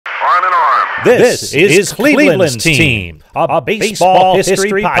Arm in arm. This is Cleveland's Team, a baseball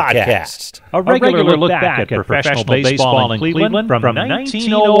history podcast. A regular look back at professional baseball in Cleveland from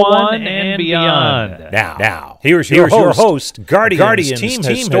 1901 and beyond. Now, here's your host, Guardians team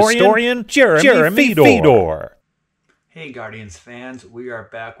historian Jeremy Fedor. Hey Guardians fans, we are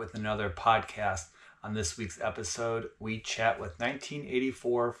back with another podcast. On this week's episode, we chat with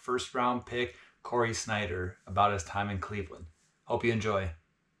 1984 first-round pick Cory Snyder about his time in Cleveland. Hope you enjoy.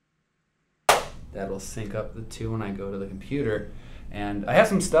 That'll sync up the two when I go to the computer. And I have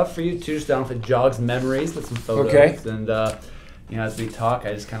some stuff for you too, just down if it jogs memories with some photos. Okay. And as we talk,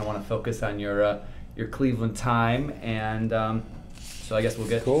 I just kind of want to focus on your Cleveland time. And so I guess we'll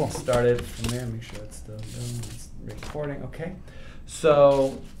get started from there. Make sure it's still going. It's recording. Okay.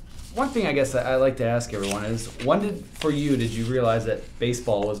 So one thing I guess I like to ask everyone is, when did you realize that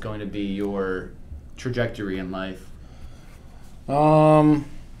baseball was going to be your trajectory in life?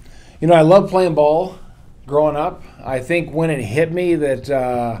 I love playing ball growing up. I think when it hit me that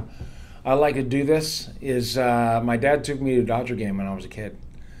I like to do this is my dad took me to a Dodger game when I was a kid.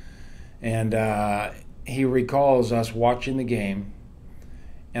 And he recalls us watching the game,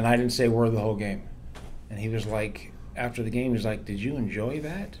 and I didn't say a word the whole game. And he was like, after the game, he was like, "Did you enjoy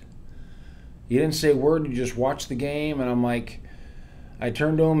that? You didn't say a word, you just watched the game." And I'm like, I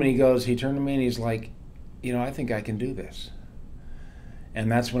turned to him, and he turned to me, and he's like, "I think I can do this." And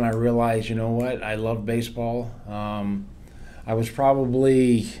that's when I realized, you know what, I love baseball. I was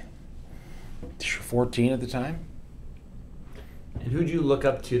probably 14 at the time. And who'd you look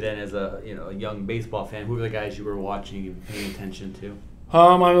up to then as a young baseball fan? Who were the guys you were watching and paying attention to?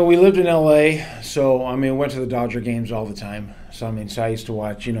 We lived in L.A., so went to the Dodger games all the time. So I used to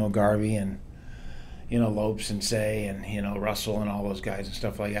watch, Garvey and Lopes and Say and Russell and all those guys and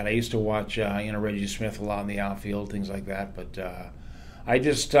stuff like that. I used to watch Reggie Smith a lot in the outfield, things like that. But I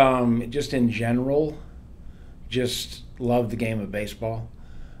just in general, just loved the game of baseball.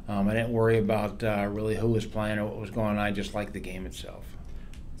 I didn't worry about really who was playing or what was going on. I just liked the game itself.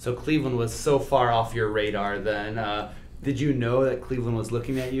 So Cleveland was so far off your radar then. Did you know that Cleveland was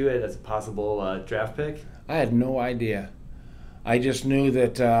looking at you as a possible draft pick? I had no idea. I just knew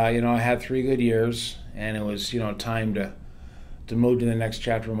that I had 3 good years, and it was time to move to the next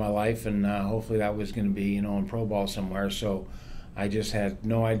chapter of my life, and hopefully that was going to be in pro ball somewhere. So I just had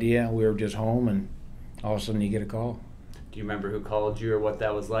no idea. We were just home, and all of a sudden you get a call. Do you remember who called you or what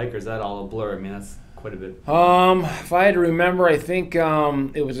that was like, or is that all a blur? That's quite a bit. If I had to remember, I think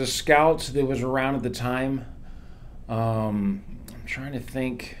it was a scout that was around at the time. I'm trying to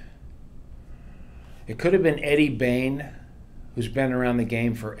think. It could have been Eddie Bain, who's been around the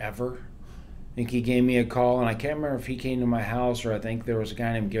game forever. I think he gave me a call, and I can't remember if he came to my house or I think there was a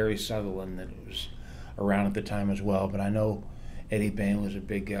guy named Gary Sutherland that was around at the time as well. But I know Eddie Bain was a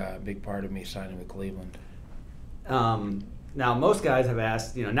big part of me signing with Cleveland. Now, most guys have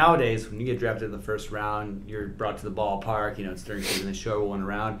asked, nowadays when you get drafted in the first round, you're brought to the ballpark, it's during the show one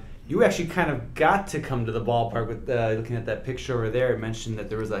around. You actually kind of got to come to the ballpark with looking at that picture over there. It mentioned that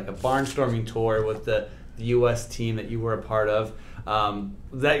there was like a barnstorming tour with the U.S. team that you were a part of.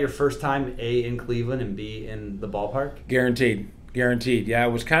 Was that your first time, A, in Cleveland and B, in the ballpark? Guaranteed. Yeah,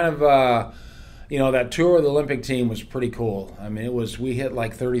 it was kind of, that tour of the Olympic team was pretty cool. We hit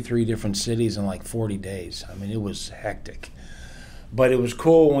like 33 different cities in like 40 days. It was hectic. But it was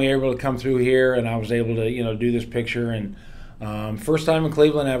cool when we were able to come through here, and I was able to, do this picture. And first time in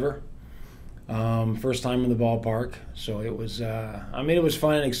Cleveland ever. First time in the ballpark. So it was, it was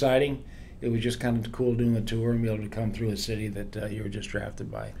fun and exciting. It was just kind of cool doing the tour and be able to come through a city that you were just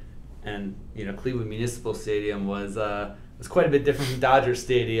drafted by. And, Cleveland Municipal Stadium was quite a bit different from Dodger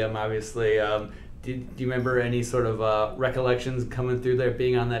Stadium, obviously. Do you remember any sort of recollections coming through there,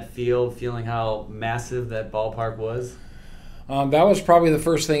 being on that field, feeling how massive that ballpark was? That was probably the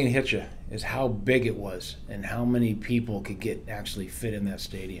first thing that hit you, is how big it was and how many people could actually fit in that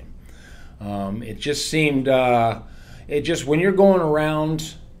stadium. It just seemed, when you're going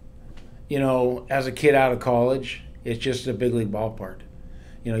around, as a kid out of college, it's just a big league ballpark.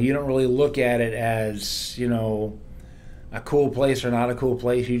 You don't really look at it as, a cool place or not a cool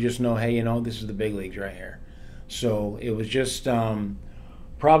place. You just know, hey, this is the big leagues right here. So it was just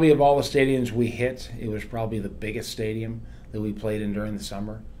probably of all the stadiums we hit, it was probably the biggest stadium that we played in during the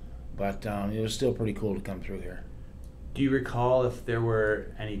summer. But it was still pretty cool to come through here. Do you recall if there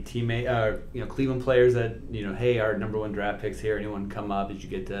were any Cleveland players that, hey, our number 1 draft picks here, anyone come up? Did you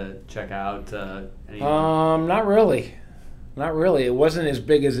get to check out anyone? Not really. It wasn't as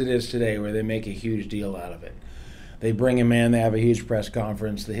big as it is today, where they make a huge deal out of it. They bring him in, they have a huge press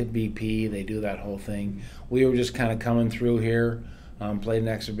conference, they hit BP, they do that whole thing. We were just kind of coming through here. Played an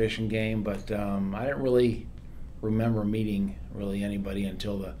exhibition game, but I didn't really remember meeting really anybody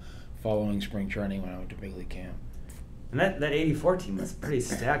until the following spring training when I went to big league camp. And that 84 team was pretty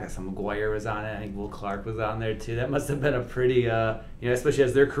stacked. I saw McGuire was on it. I think Will Clark was on there too. That must have been a pretty, especially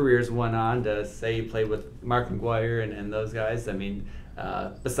as their careers went on, to say you played with Mark McGuire and those guys. I mean,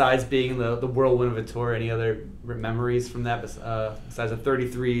 besides being the whirlwind of a tour, any other memories from that besides the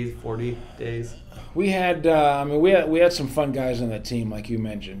 33, 40 days? We had, we had some fun guys on that team, like you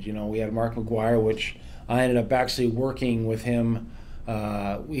mentioned. We had Mark McGuire, which I ended up actually working with him.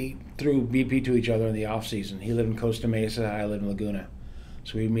 We threw BP to each other in the off season. He lived in Costa Mesa, I lived in Laguna,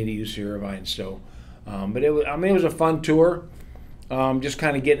 so we'd meet at UC Irvine. So, but it was a fun tour. Just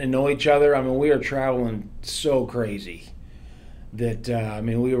kind of getting to know each other. We were traveling so crazy that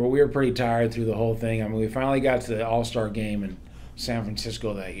we were pretty tired through the whole thing. We finally got to the All-Star game in San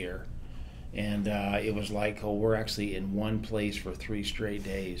Francisco that year, and it was like, we're actually in one place for 3 straight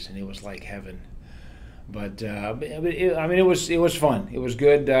days, and it was like heaven. But it was fun. It was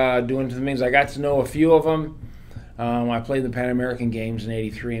good doing some things. I got to know a few of them. I played the Pan American Games in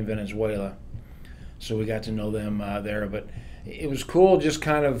 '83 in Venezuela, so we got to know them there. But it was cool just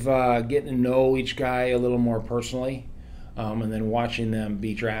kind of getting to know each guy a little more personally, and then watching them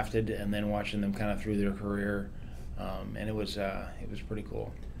be drafted, and then watching them kind of through their career, and it was pretty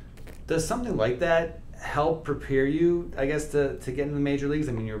cool. Does something like that help prepare you, I guess, to get into the major leagues?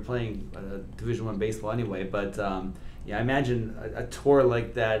 You were playing Division I baseball anyway, but I imagine a tour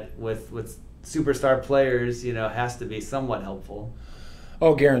like that with superstar players, has to be somewhat helpful.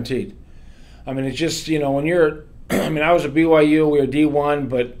 Oh, guaranteed. It's just, when you're, I was at BYU, we were D1,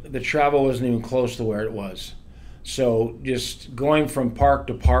 but the travel wasn't even close to where it was. So just going from park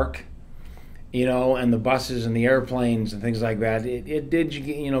to park, and the buses and the airplanes and things like that, it did,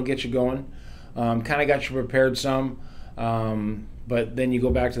 get you going. Kind of got you prepared some, but then you go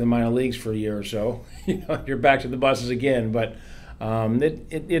back to the minor leagues for a year or so. You're back to the buses again. But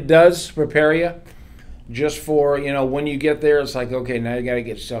it does prepare you just for, when you get there, it's like, okay, now you got to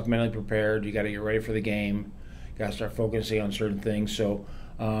get yourself mentally prepared. You got to get ready for the game. Got to start focusing on certain things. So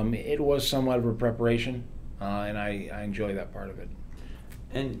it was somewhat of a preparation, and I enjoy that part of it.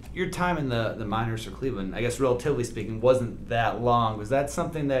 And your time in the minors for Cleveland, I guess relatively speaking, wasn't that long. Was that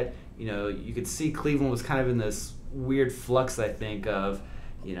something that, you could see Cleveland was kind of in this weird flux, I think, of,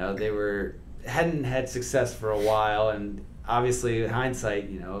 they hadn't had success for a while, and obviously in hindsight,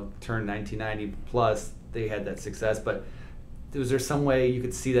 turned 1990 plus, they had that success, but was there some way you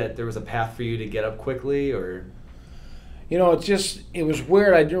could see that there was a path for you to get up quickly, or? It was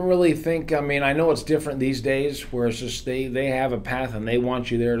weird. I didn't really think, I know it's different these days where it's just they have a path and they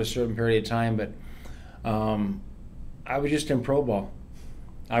want you there at a certain period of time, but I was just in pro ball.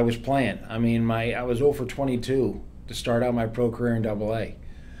 I was playing. I was 0 for 22 to start out my pro career in AA.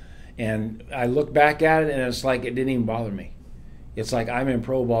 And I look back at it and it's like it didn't even bother me. It's like I'm in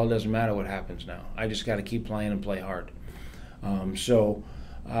pro ball, it doesn't matter what happens now. I just got to keep playing and play hard.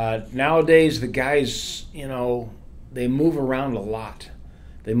 Nowadays the guys, they move around a lot.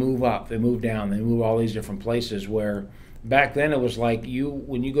 They move up, they move down, they move all these different places, where back then it was like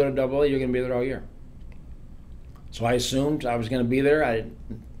when you go to AA, you're going to be there all year. So I assumed I was going to be there. I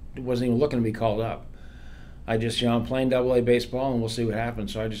wasn't even looking to be called up. I just, I'm playing AA baseball and we'll see what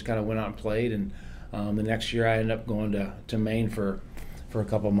happens. So I just kind of went out and played, and the next year I ended up going to Maine for a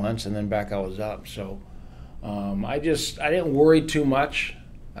couple months, and then back I was up. So I didn't worry too much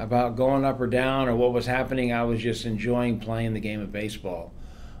about going up or down or what was happening. I was just enjoying playing the game of baseball,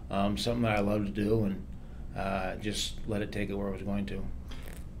 something that I love to do, and just let it take it where it was going to.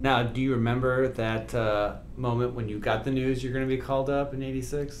 Now, do you remember that moment when you got the news you're going to be called up in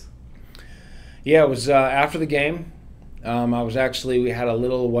 '86? Yeah, it was after the game. We had a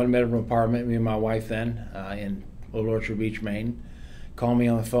little one-bedroom apartment, me and my wife then, in Old Orchard Beach, Maine. Called me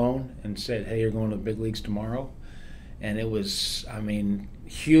on the phone and said, hey, you're going to the big leagues tomorrow. And it was,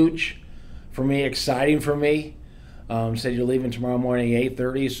 huge for me, exciting for me. Said you're leaving tomorrow morning at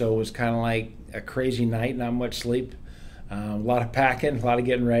 8:30, so it was kind of like a crazy night, not much sleep. A lot of packing, a lot of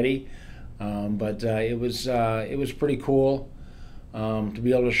getting ready, but it was pretty cool to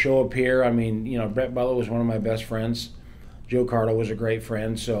be able to show up here. Brett Butler was one of my best friends. Joe Carter was a great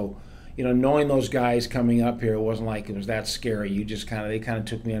friend. So, knowing those guys coming up here, it wasn't like it was that scary. They kind of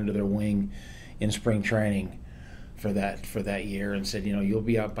took me under their wing in spring training for that year and said, you'll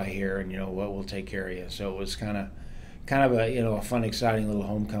be up by here, and we'll take care of you. So it was kind of a fun, exciting little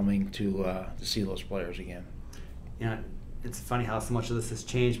homecoming to see those players again. Yeah. It's funny how so much of this has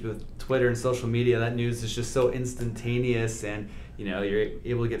changed with Twitter and social media. That news is just so instantaneous, and you're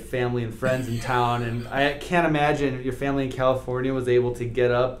able to get family and friends in town, and I can't imagine your family in California was able to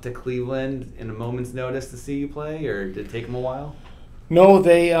get up to Cleveland in a moment's notice to see you play, or did it take them a while? No,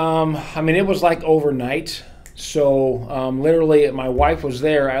 they. It was like overnight. So literally, my wife was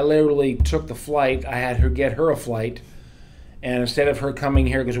there. I literally took the flight. I had her get her a flight, and instead of her coming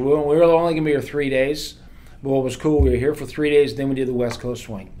here, because we were only going to be here 3 days, but what was cool, we were here for 3 days. Then we did the West Coast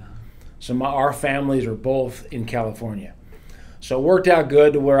swing. So our families are both in California. So it worked out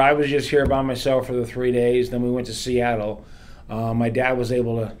good to where I was just here by myself for the 3 days. Then we went to Seattle. My dad was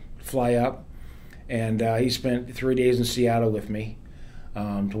able to fly up, and he spent 3 days in Seattle with me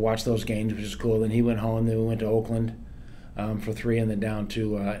to watch those games, which is cool. Then he went home. Then we went to Oakland for 3, and then down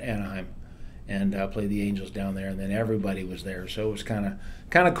to Anaheim and played the Angels down there. And then everybody was there, so it was kind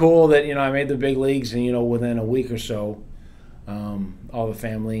of cool that I made the big leagues, and within a week or so, all the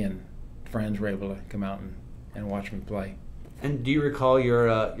family and friends were able to come out and watch me play. And do you recall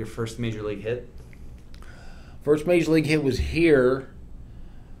your first major league hit? First major league hit was here.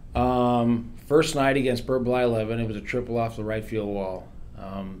 First night against Bert Blyleven. It was a triple off the right field wall.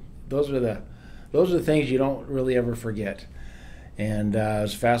 Those are the things you don't really ever forget. And it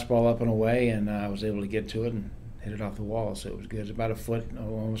was fastball up and away, and I was able to get to it and hit it off the wall. So it was good. It was about a foot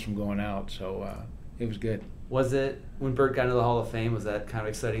almost from going out. So it was good. Was it, when Bert got into the Hall of Fame, was that kind of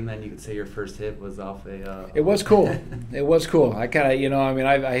exciting then? You could say your first hit was off a... It was cool. It was cool. I kind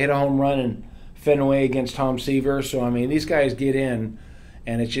of, I hit a home run in Fenway against Tom Seaver. So, these guys get in,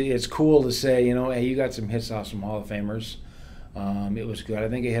 and it's cool to say, hey, you got some hits off some Hall of Famers. It was good. I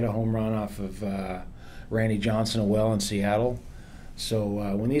think I hit a home run off of Randy Johnson in Seattle. So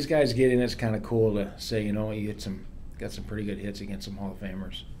when these guys get in, it's kind of cool to say, you got some pretty good hits against some Hall of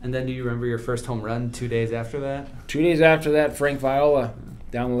Famers. And then do you remember your first home run 2 days after that? 2 days after that, Frank Viola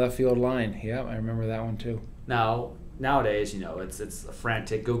down the left field line. Yeah, I remember that one too. Now, nowadays, it's a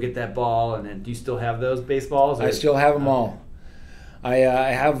frantic, go get that ball, and then do you still have those baseballs? I still have them all. I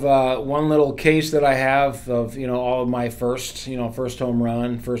have one little case that I have of, all of my first home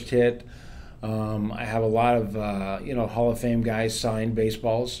run, first hit. I have a lot of, Hall of Fame guys signed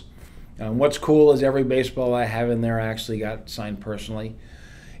baseballs. What's cool is every baseball I have in there I actually got signed personally.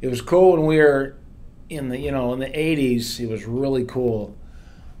 It was cool when we were in the 80s. It was really cool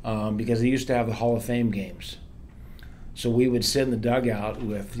because they used to have the Hall of Fame games. So we would sit in the dugout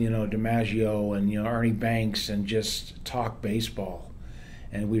with DiMaggio and Ernie Banks and just talk baseball,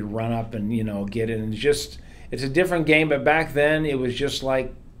 and we'd run up and get in. And it's a different game, but back then it was just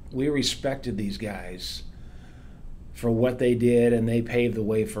like we respected these guys for what they did, and they paved the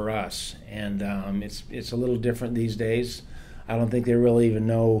way for us. And it's a little different these days. I don't think they really even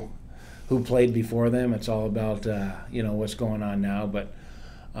know who played before them. It's all about what's going on now. But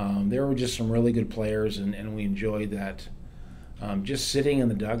there were just some really good players, and we enjoyed that. Just sitting in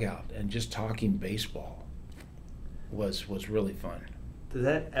the dugout and just talking baseball was really fun. Did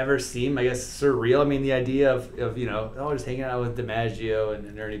that ever seem, I guess, surreal? The idea of just hanging out with DiMaggio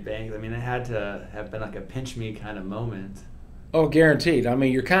and Ernie Banks, it had to have been like a pinch me kind of moment. Oh, guaranteed.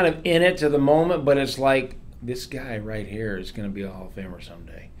 You're kind of in it to the moment, but it's like, this guy right here is going to be a Hall of Famer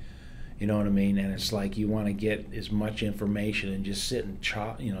someday. You know what I mean? And it's like you want to get as much information and just sit and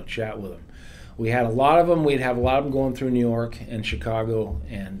chat with them. We had a lot of them. We'd have a lot of them going through New York and Chicago,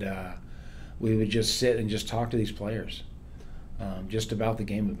 and we would just sit and just talk to these players. Just about the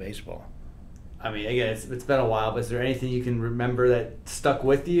game of baseball. Again, it's been a while, but is there anything you can remember that stuck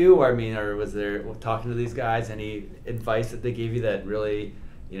with you? Or was there, talking to these guys, any advice that they gave you that really,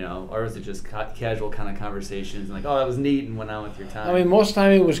 or was it just casual kind of conversations and like, oh, that was neat and went on with your time? Most of the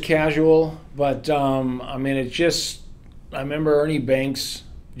time it was casual, but it's just, I remember Ernie Banks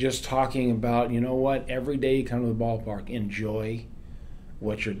just talking about, every day you come to the ballpark, enjoy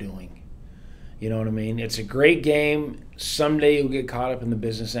what you're doing. You know what I mean? It's a great game. Someday you'll get caught up in the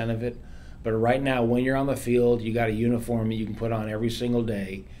business end of it. But right now, when you're on the field, you got a uniform that you can put on every single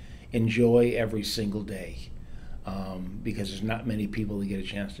day. Enjoy every single day because there's not many people that get a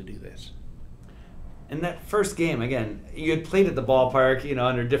chance to do this. In that first game, again, you had played at the ballpark,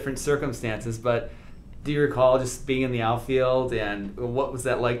 under different circumstances, but do you recall just being in the outfield, and what was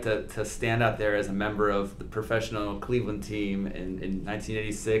that like to stand out there as a member of the professional Cleveland team in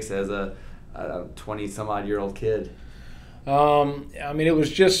 1986 as a 20-some-odd-year-old kid? It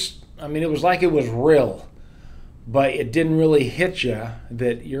was just, it was like it was real, but it didn't really hit you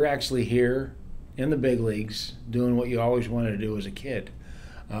that you're actually here in the big leagues doing what you always wanted to do as a kid.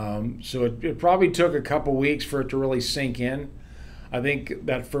 So it probably took a couple weeks for it to really sink in. I think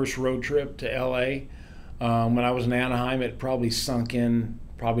that first road trip to L.A., when I was in Anaheim, it probably sunk in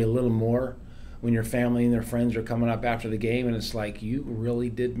probably a little more. when your family and their friends are coming up after the game, and it's like, you really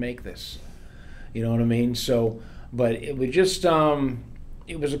did make this. You know what I mean? So, but it was just,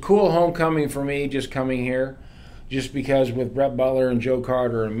 it was a cool homecoming for me just coming here, just because with Brett Butler and Joe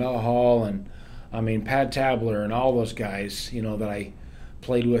Carter and Mel Hall and, Pat Tabler and all those guys, that I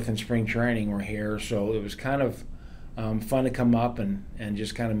played with in spring training were here. So it was kind of fun to come up and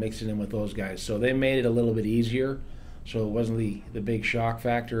just kind of mix it in with those guys. So they made it a little bit easier. So it wasn't the big shock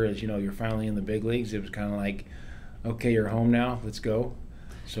factor as, you're finally in the big leagues. It was kind of like, okay, you're home now, let's go.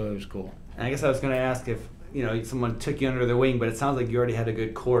 So it was cool. And I guess I was going to ask if, someone took you under their wing, but it sounds like you already had a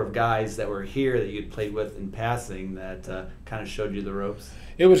good core of guys that were here that you'd played with in passing that kind of showed you the ropes.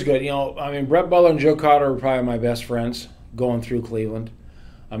 It was good. Brett Butler and Joe Carter were probably my best friends going through Cleveland.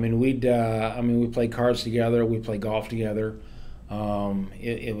 We played cards together, we played golf together.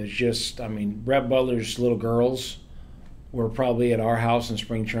 It was just, Brett Butler's little girls were probably at our house in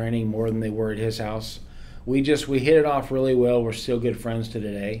spring training more than they were at his house. We hit it off really well. We're still good friends to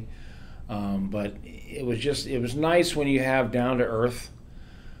today. But it was nice when you have down to earth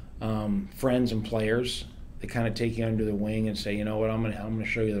friends and players that kind of take you under the wing and say, you know what, I'm gonna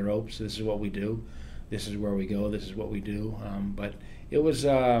show you the ropes. This is what we do. This is where we go. This is what we do. But it was,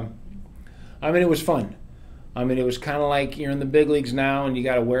 it was fun. It was kind of like you're in the big leagues now, and you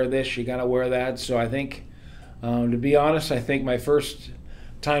got to wear this, you got to wear that. So I think, to be honest, I think my first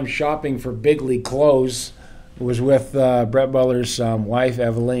time shopping for big league clothes was with Brett Butler's wife,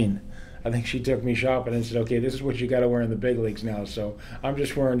 Eveline. I think she took me shopping and said, okay, this is what you got to wear in the big leagues now. So I'm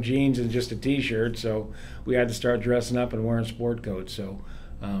just wearing jeans and just a T-shirt, so we had to start dressing up and wearing sport coats. So,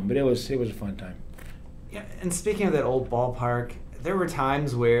 but it was a fun time. Yeah, and speaking of that old ballpark, there were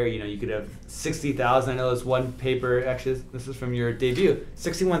times where, you could have 60,000. I know there's one paper, actually, this is from your debut,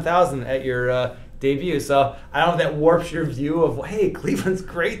 61,000 at your debut. So I don't know if that warps your view of, hey, Cleveland's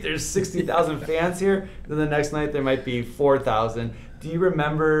great, there's 60,000 fans here. Then the next night there might be 4,000. Do you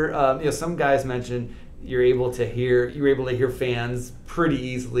remember, some guys mentioned you were able to hear fans pretty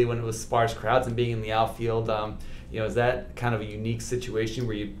easily when it was sparse crowds and being in the outfield. Is that kind of a unique situation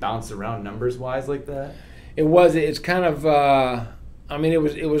where you bounce around numbers-wise like that? It was. It's kind of,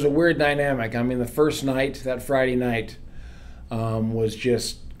 it was a weird dynamic. The first night, that Friday night, was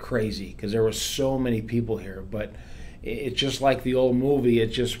just crazy because there were so many people here. But it's just like the old movie.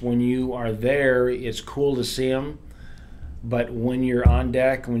 It's just when you are there, it's cool to see them. But when you're on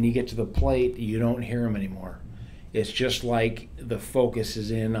deck, when you get to the plate, you don't hear them anymore. It's just like the focus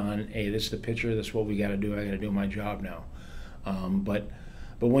is in on, hey, this is the pitcher, this is what we got to do, I got to do my job now. But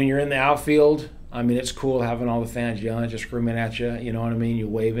when you're in the outfield, it's cool having all the fans yelling at you, screaming at you, you know what I mean? You're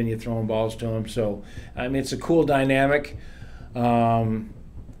waving, you're throwing balls to them. So, it's a cool dynamic. Some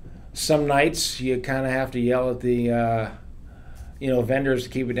nights you kind of have to yell at the, vendors to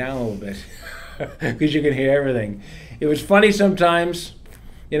keep it down a little bit because you can hear everything. It was funny sometimes.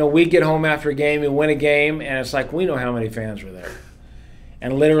 We get home after a game, we win a game, and it's like we know how many fans were there.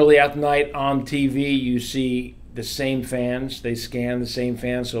 And literally at night on TV, you see the same fans. They scan the same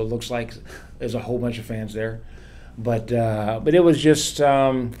fans, so it looks like there's a whole bunch of fans there. But it was just,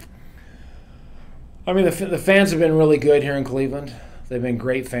 the fans have been really good here in Cleveland. They've been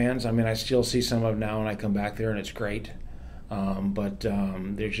great fans. I still see some of them now when I come back there, and it's great.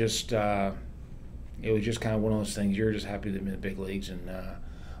 They're just, it was just kind of one of those things. You're just happy to be in the big leagues, and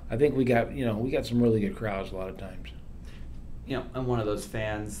I think we got some really good crowds a lot of times. I'm one of those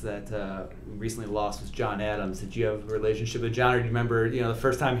fans that recently lost was John Adams. Did you have a relationship with John, or do you remember, the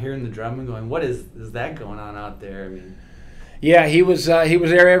first time hearing the drum and going, what is that going on out there? Yeah, he was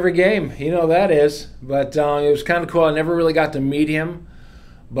there every game. That is. But it was kind of cool. I never really got to meet him.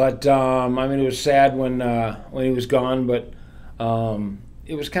 But it was sad when he was gone. But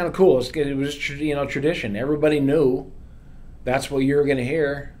it was kind of cool. It was tradition. Everybody knew that's what you were going to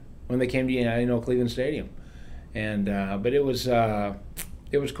hear when they came to Cleveland Stadium, and but it was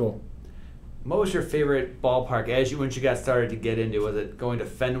cool. What was your favorite ballpark once you got started to get into? Was it going to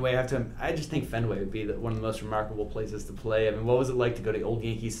Fenway? I just think Fenway would be one of the most remarkable places to play. What was it like to go to Old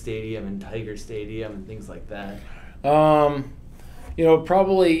Yankee Stadium and Tiger Stadium and things like that?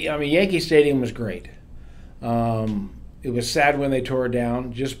 Probably. Yankee Stadium was great. It was sad when they tore it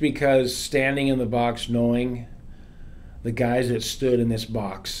down, just because standing in the box, knowing the guys that stood in this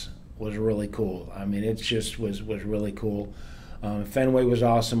box was really cool. It just was really cool. Fenway was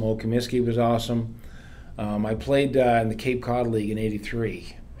awesome. Old Comiskey was awesome. I played in the Cape Cod League in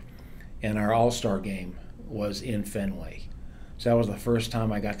 '83, and our All-Star game was in Fenway. So that was the first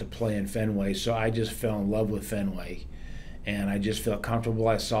time I got to play in Fenway. So I just fell in love with Fenway, and I just felt comfortable.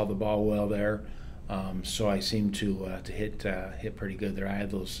 I saw the ball well there. So I seemed to hit pretty good there. I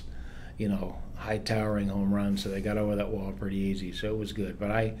had those, high towering home run, so they got over that wall pretty easy. So it was good.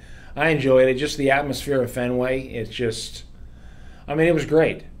 But I enjoyed it. Just the atmosphere of Fenway. It's just, I mean, it was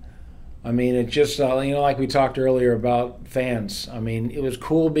great. I mean, it just, like we talked earlier about fans. I mean, it was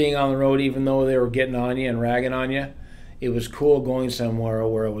cool being on the road, even though they were getting on you and ragging on you. It was cool going somewhere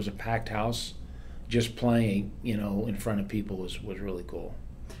where it was a packed house. Just playing, in front of people was really cool.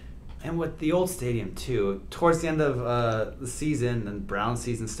 And with the old stadium, too, towards the end of the season and Brown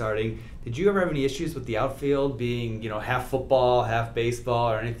season starting, did you ever have any issues with the outfield being, half football, half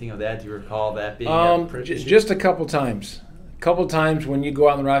baseball, or anything of that? Do you recall that being just a couple times. A couple times when you go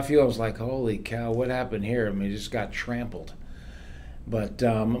out in the right field, I was like, holy cow, what happened here? I mean, it just got trampled. But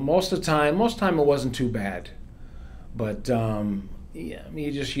most of the time it wasn't too bad. But, yeah, I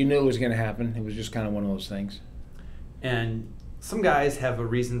mean, you knew it was going to happen. It was just kind of one of those things. And some guys have a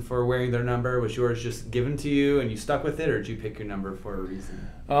reason for wearing their number. Was yours just given to you and you stuck with it, or did you pick your number for a reason?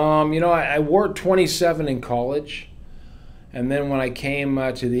 I wore 27 in college. And then when I came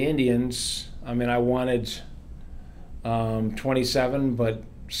to the Indians, I mean, I wanted 27, but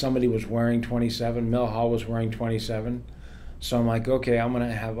somebody was wearing 27. Mel Hall was wearing 27. So I'm like, okay, I'm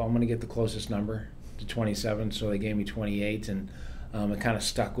gonna get the closest number to 27. So they gave me 28, and it kind of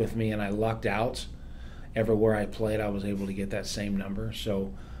stuck with me, and I lucked out. Everywhere I played, I was able to get that same number.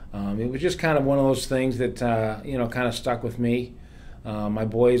 So it was just kind of one of those things that kind of stuck with me. My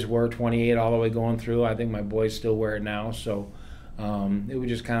boys were 28 all the way going through. I think my boys still wear it now. So it was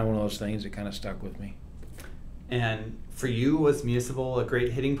just kind of one of those things that kind of stuck with me. And for you, was Municipal a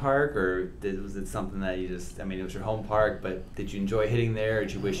great hitting park, or was it something that you just, I mean, it was your home park, but did you enjoy hitting there, or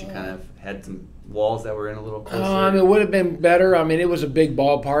did you wish you kind of had some walls that were in a little closer? It would have been better. I mean, it was a big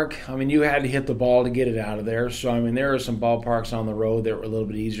ballpark. I mean, you had to hit the ball to get it out of there. So, I mean, there are some ballparks on the road that were a little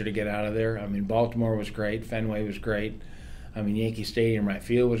bit easier to get out of there. I mean, Baltimore was great. Fenway was great. I mean, Yankee Stadium right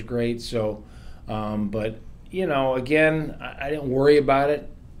field was great. So, but, again, I didn't worry about it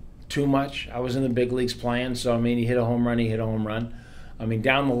too much. I was in the big leagues playing, so I mean, you hit a home run, I mean,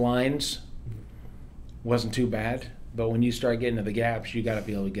 down the lines wasn't too bad, but when you start getting to the gaps, you got to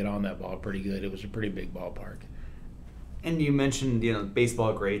be able to get on that ball pretty good. It was a pretty big ballpark. And you mentioned,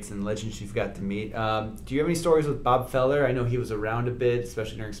 baseball greats and legends you've got to meet. Do you have any stories with Bob Feller? I know he was around a bit,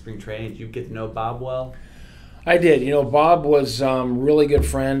 especially during spring training. Did you get to know Bob well? I did. Bob was a really good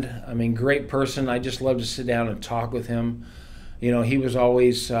friend. I mean, great person. I just loved to sit down and talk with him. He was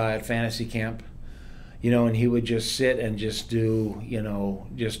always at fantasy camp, and he would just sit and just do,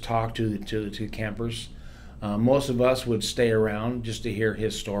 just talk to the campers. Most of us would stay around just to hear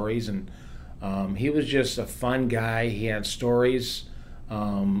his stories, and he was just a fun guy. He had stories,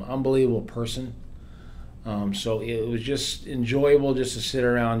 unbelievable person. So it was just enjoyable just to sit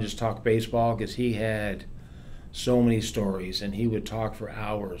around and just talk baseball, because he had so many stories, and he would talk for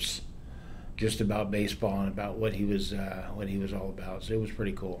hours just about baseball and about what he was all about. So it was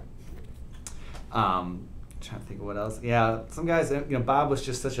pretty cool. Trying to think of what else. Yeah, some guys, Bob was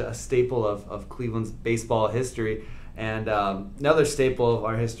just such a staple of Cleveland's baseball history. And another staple of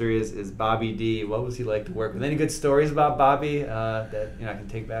our history is Bobby D. What was he like to work with? Any good stories about Bobby that I can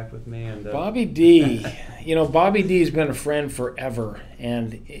take back with me? And Bobby D. Bobby D's been a friend forever,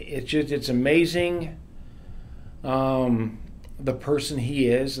 and it's amazing. The person he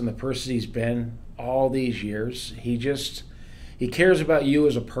is and the person he's been all these years. He cares about you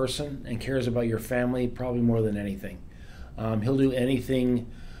as a person and cares about your family probably more than anything. He'll do anything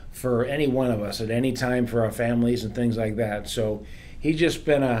for any one of us at any time for our families and things like that. So he's just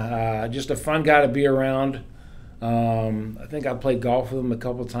been just a fun guy to be around. I think I played golf with him a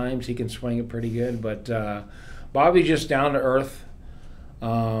couple times. He can swing it pretty good. But Bobby's just down to earth.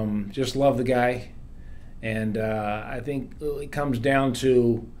 Just love the guy. And I think it comes down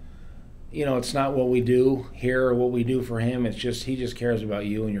to, it's not what we do here or what we do for him. It's just he just cares about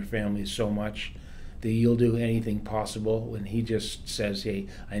you and your family so much that you'll do anything possible. When he just says, hey,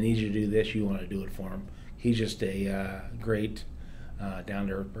 I need you to do this, you want to do it for him. He's just a great,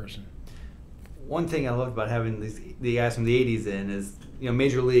 down-to-earth person. One thing I loved about having the guys from the 80s in is,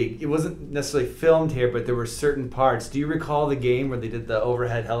 Major League, it wasn't necessarily filmed here, but there were certain parts. Do you recall the game where they did the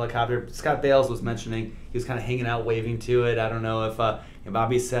overhead helicopter? Scott Bales was mentioning he was kind of hanging out, waving to it. I don't know if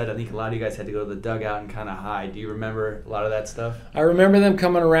Bobby said, I think a lot of you guys had to go to the dugout and kind of hide. Do you remember a lot of that stuff? I remember them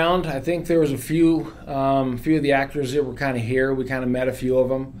coming around. I think there was a few of the actors that were kind of here. We kind of met a few of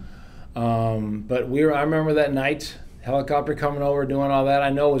them. But I remember that night, helicopter coming over, doing all that. I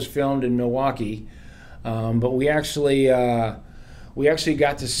know it was filmed in Milwaukee, but we actually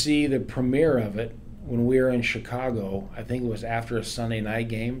got to see the premiere of it when we were in Chicago. I think it was after a Sunday night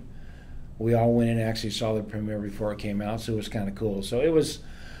game. We all went in and actually saw the premiere before it came out, so it was kind of cool. So it was,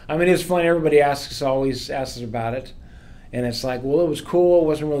 I mean, it's funny. Everybody always asks us about it. And it's like, well, it was cool. It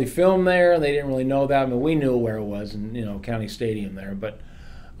wasn't really filmed there. They didn't really know that. I mean, we knew where it was in, County Stadium there. But,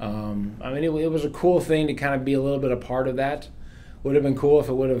 I mean, it was a cool thing to kind of be a little bit a part of that. Would have been cool if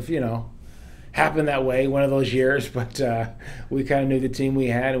it would have, happened that way one of those years. But we kind of knew the team we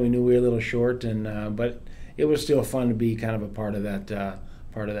had, and we knew we were a little short. And but it was still fun to be kind of a part of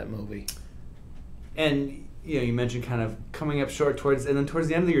that movie. And, you mentioned kind of coming up short towards the end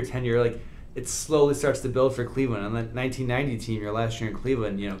of your tenure, like, it slowly starts to build for Cleveland. On the 1990 team, your last year in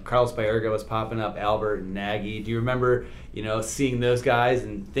Cleveland, Carlos Baerga was popping up, Albert and Nagy. Do you remember, seeing those guys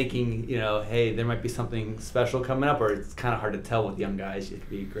and thinking, hey, there might be something special coming up, or it's kind of hard to tell with young guys? You could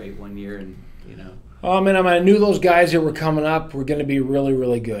be great one year and. I knew those guys that were coming up were going to be really,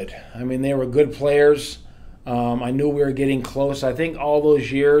 really good. I mean, they were good players. I knew we were getting close. I think all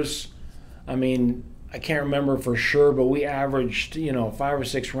those years, I can't remember for sure, but we averaged, 5 or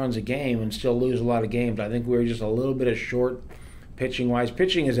 6 runs a game and still lose a lot of games. I think we were just a little bit short pitching-wise.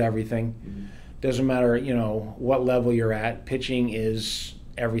 Pitching is everything. Mm-hmm. Doesn't matter, what level you're at. Pitching is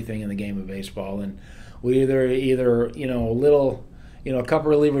everything in the game of baseball. And we either a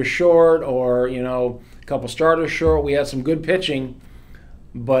couple relievers short or, a couple starters short. We had some good pitching,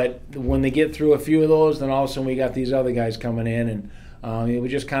 but when they get through a few of those, then all of a sudden we got these other guys coming in, and it was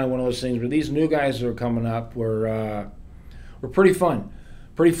just kind of one of those things. But these new guys that are coming up were pretty fun.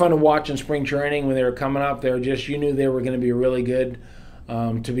 Pretty fun to watch in spring training when they were coming up. They were just, you knew they were going to be really good.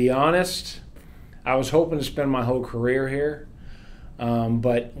 To be honest, I was hoping to spend my whole career here.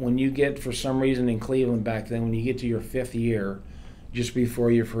 But when you get, for some reason in Cleveland back then, when you get to your 5th year, just before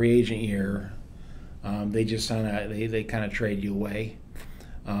your free agent year, they just kind of trade you away.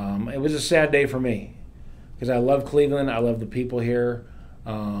 It was a sad day for me because I love Cleveland. I love the people here.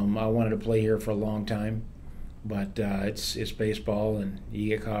 I wanted to play here for a long time, but it's baseball, and you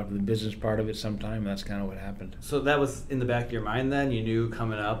get caught up in the business part of it sometime. That's kind of what happened. So that was in the back of your mind then? You knew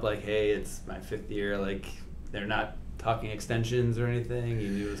coming up, like, hey, it's my 5th year, like, they're not talking extensions or anything? You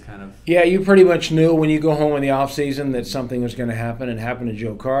knew it was kind of... Yeah, you pretty much knew when you go home in the offseason that something was going to happen. It happened to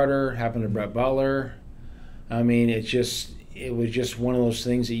Joe Carter, happened to Brett Butler. I mean, it was just one of those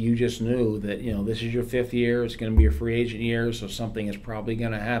things that you just knew that, this is your 5th year, it's going to be your free agent year, so something is probably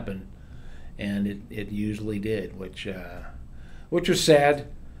going to happen. And it usually did, which was sad,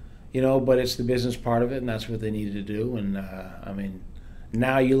 but it's the business part of it, and that's what they needed to do. And,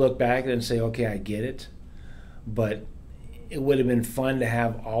 now you look back and say, okay, I get it. But it would have been fun to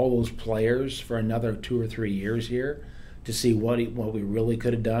have all those players for another 2 or 3 years here to see what we really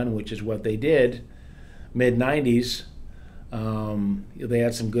could have done, which is what they did mid-'90s. They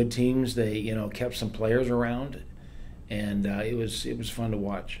had some good teams. They kept some players around, and it was fun to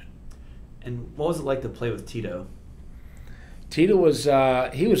watch. And what was it like to play with Tito? Tito was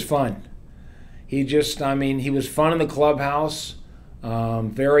he was fun. He was fun in the clubhouse,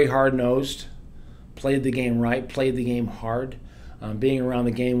 very hard-nosed. Played the game right, played the game hard. Being around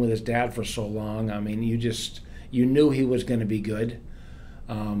the game with his dad for so long, you knew he was going to be good.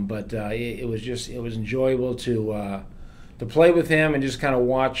 But it was enjoyable to play with him and just kind of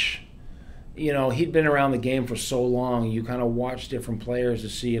watch. He'd been around the game for so long. You kind of watch different players to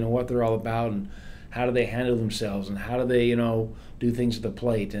see what they're all about and how do they handle themselves and how do they do things at the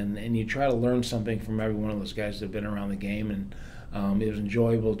plate, and you try to learn something from every one of those guys that have been around the game, and it was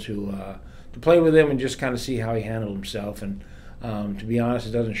enjoyable to play with him and just kind of see how he handled himself. And to be honest,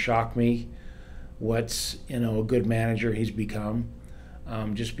 it doesn't shock me what's a good manager he's become,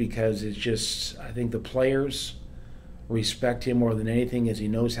 just because I think the players respect him more than anything, as he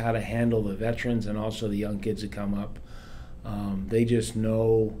knows how to handle the veterans and also the young kids that come up. They just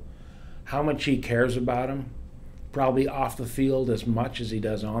know how much he cares about them, probably off the field as much as he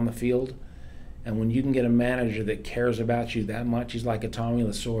does on the field. And when you can get a manager that cares about you that much, he's like a Tommy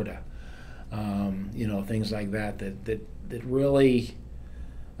Lasorda. Things like that really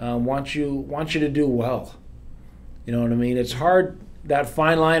want you to do well. You know what I mean? It's hard, that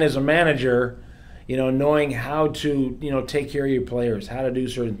fine line as a manager, knowing how to take care of your players, how to do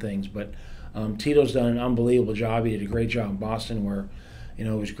certain things. But Tito's done an unbelievable job. He did a great job in Boston, where it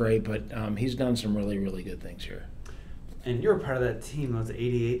was great. But he's done some really, really good things here. And you were part of that team. It was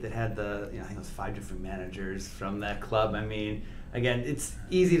 '88 that had I think it was 5 different managers from that club. Again, it's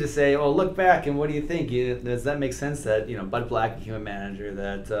easy to say, oh, look back and what do you think? Does that make sense that, Bud Black became a manager,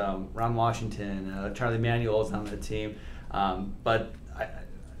 that Ron Washington, Charlie Manuel was on the team? But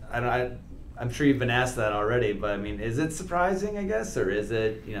I'm sure you've been asked that already, but is it surprising, I guess? Or is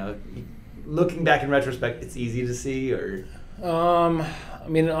it, looking back in retrospect, it's easy to see? Or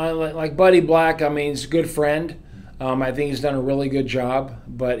like Buddy Black, he's a good friend. I think he's done a really good job,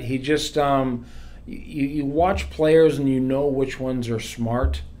 but he just you watch players and you know which ones are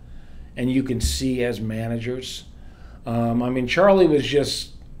smart, and you can see as managers. I mean, Charlie was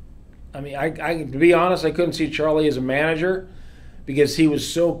just. I mean, I to be honest, I couldn't see Charlie as a manager because he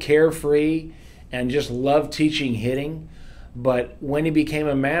was so carefree and just loved teaching hitting. But when he became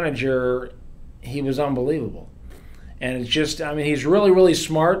a manager, he was unbelievable. And it's just, I mean, he's really, really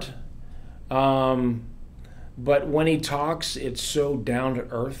smart. But when he talks, it's so down to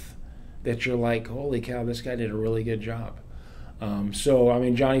earth that you're like, holy cow, this guy did a really good job. So, I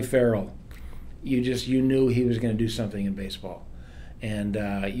mean, Johnny Farrell, you knew he was going to do something in baseball. And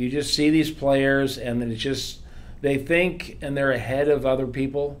you just see these players, and then it's just, they think and they're ahead of other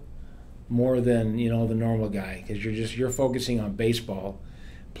people more than, the normal guy, because you're focusing on baseball,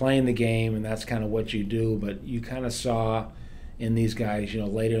 playing the game, and that's kind of what you do. But you kind of saw in these guys,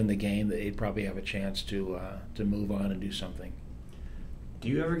 later in the game, that they'd probably have a chance to move on and do something. Do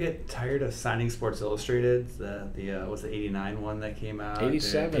you ever get tired of signing Sports Illustrated? Was the '89 one that came out?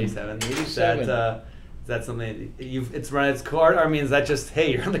 87. 87. Is that something it's run its course? I mean, is that just,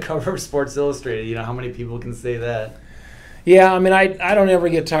 hey, you're on the cover of Sports Illustrated? How many people can say that? Yeah, I mean, I don't ever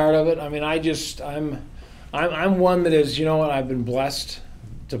get tired of it. I mean, I'm one that is, I've been blessed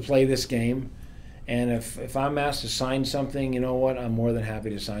to play this game. And if I'm asked to sign something, I'm more than happy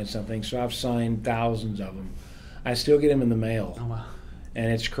to sign something. So I've signed thousands of them. I still get them in the mail. Oh, wow.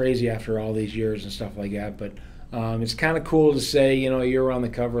 And it's crazy after all these years and stuff like that. But it's kind of cool to say, you're on the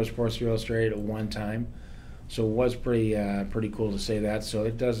cover of Sports Illustrated at one time. So it was pretty cool to say that. So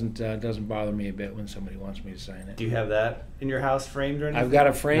it doesn't bother me a bit when somebody wants me to sign it. Do you have that in your house framed or anything? I've got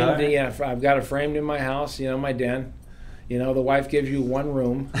it framed. No? Yeah, I've got it framed in my house. My den. The wife gives you one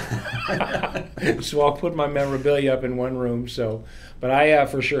room, so I'll put my memorabilia up in one room. So, but I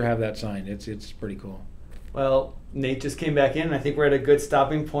for sure have that signed. It's pretty cool. Well, Nate just came back in. I think we're at a good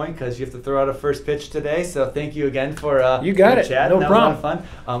stopping point because you have to throw out a first pitch today. So thank you again for you got it. Chat. No that problem. Was a lot of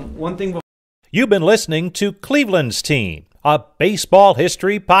fun. One thing. You've been listening to Cleveland's Team, a baseball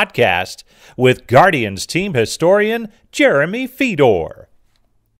history podcast with Guardians team historian Jeremy Fedor.